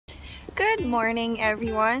Good morning,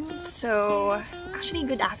 everyone. Actually,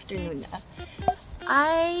 good afternoon.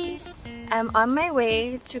 I am on my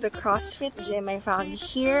way to the CrossFit gym I found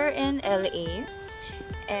here in LA.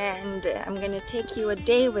 And I'm gonna take you a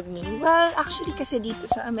day with me. Well, actually, kasi dito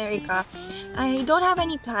sa Amerika, I don't have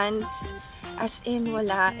any plans. As in,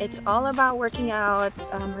 wala. It's all about working out,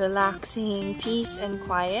 relaxing, peace, and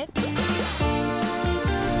quiet.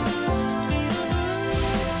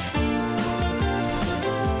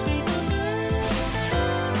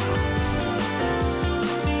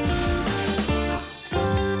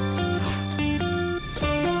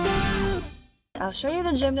 I'll show you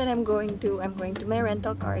the gym that I'm going to. I'm going to my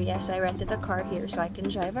rental car. Yes, I rented a car here so I can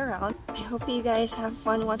drive around. I hope you guys have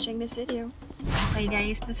fun watching this video. Okay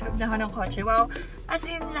guys, nasa loob na ako ng kotse. Wow, as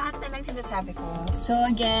in lahat na lang sinasabi ko. So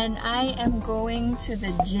again, I am going to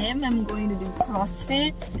the gym. I'm going to do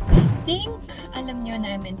CrossFit. I think alam nyo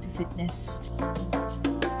na I'm into fitness.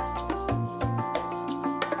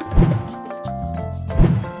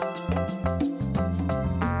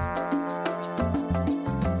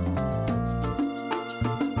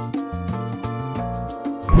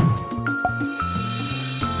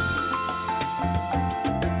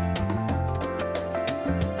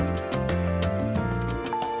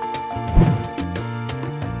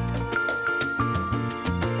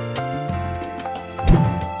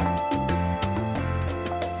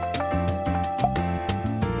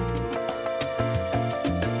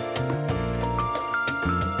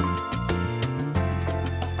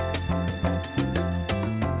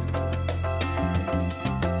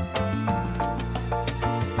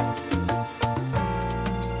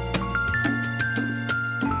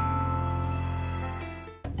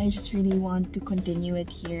 I just really want to continue it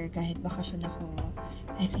here kahit bakasyon ako.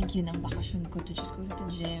 I think yun ang bakasyon ko, to just go to the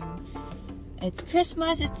gym. It's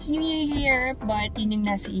Christmas, it's New Year here, but yun yung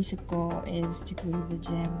nasa isip ko is to go to the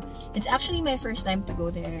gym. It's actually my first time to go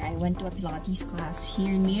there. I went to a Pilates class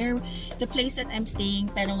here near the place that I'm staying,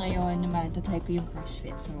 pero ngayon naman tatry ko yung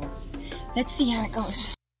CrossFit. So, let's see how it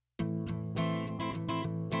goes.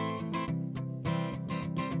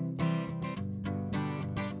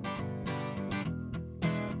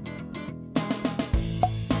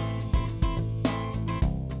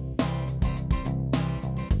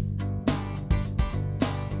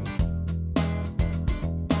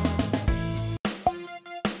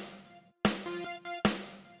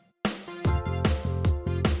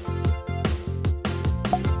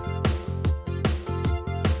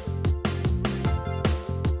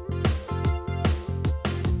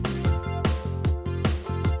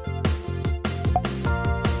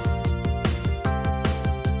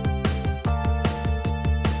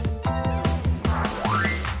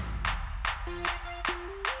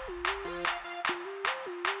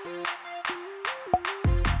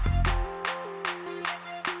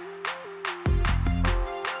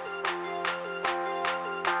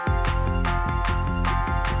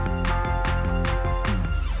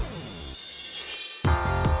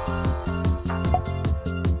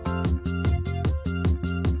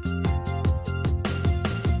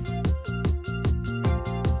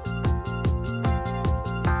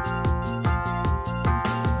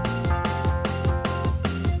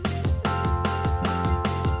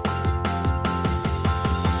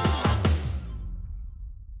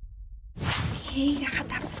 Hey,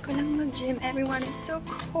 kakatapos ko lang mag-gym, everyone. It's so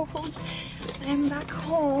cold. I'm back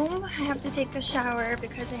home. I have to take a shower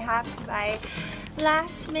because I have to buy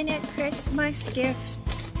last-minute Christmas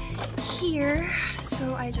gifts here.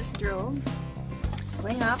 So I just drove.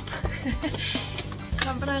 Going up.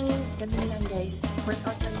 Sobrang ganda lang, guys.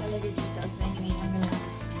 Workout lang talaga dito. So anyway, I'm gonna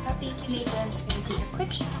update you later. I'm just gonna take a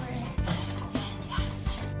quick shower.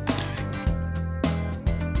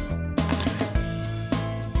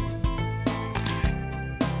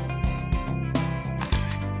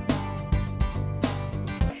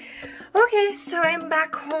 Okay, so I'm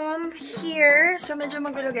back home here. So medyo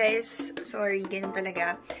magulo, guys. Sorry, ganun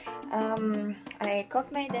talaga. I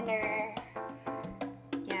cooked my dinner.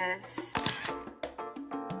 Yes.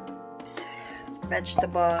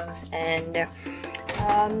 Vegetables and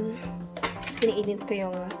pinainit ko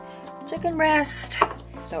yung chicken breast.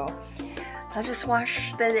 So I'll just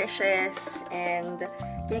wash the dishes and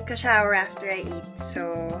take a shower after I eat. So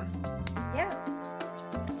yeah,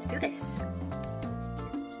 let's do this.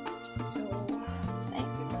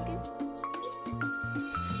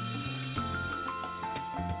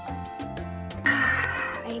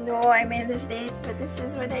 I know I'm in the States, but this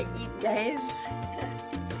is what I eat, guys.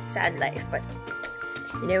 Sad life, but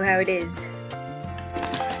you know how it is.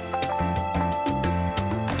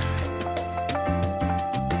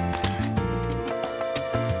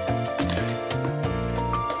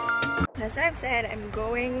 As I've said, I'm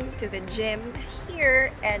going to the gym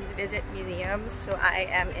here and visit museums. So I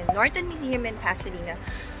am in Norton Museum in Pasadena.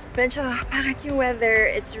 Medyo pangit yung weather.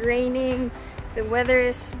 It's raining. The weather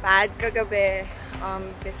is bad kagabi.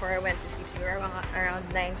 Before I went to sleep, siguro around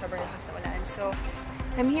 9, sobrang lakas na ulan. So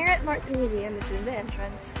I'm here at Norton Museum. This is the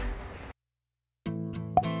entrance.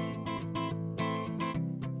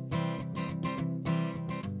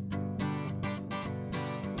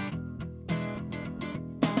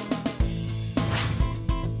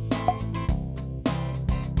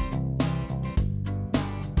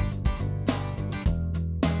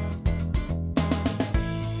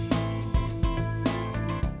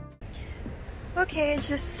 Okay,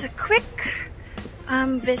 just a quick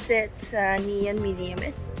visit sa Neon Museum.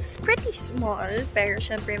 It's pretty small, pero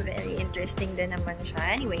syempre very interesting din naman siya.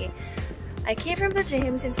 Anyway, I came from the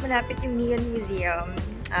gym since malapit yung Neon Museum.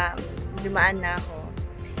 Dumaan na ako.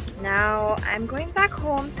 Now, I'm going back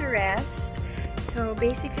home to rest. So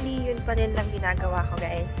basically, yun pa rin lang ginagawa ko,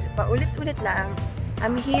 guys. Paulit-ulit lang.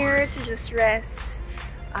 I'm here to just rest,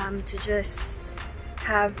 to just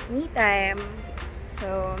have me time.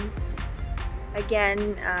 So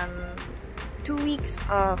again, 2 weeks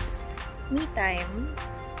of me time,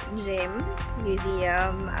 gym,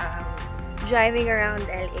 museum, driving around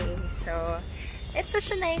LA. So it's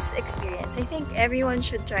such a nice experience. I think everyone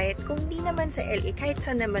should try it. Kung di naman sa LA, kahit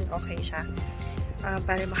saan naman okay siya.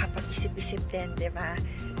 Para makapag-isip-isip din, diba?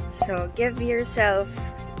 So give yourself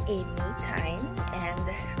a me time and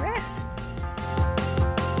rest.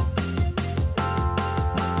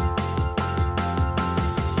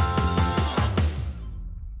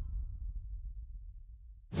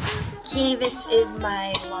 Okay, this is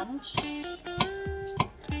my lunch.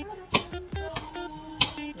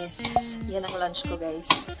 Yes, yan ang lunch ko,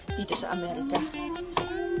 guys, dito sa Amerika.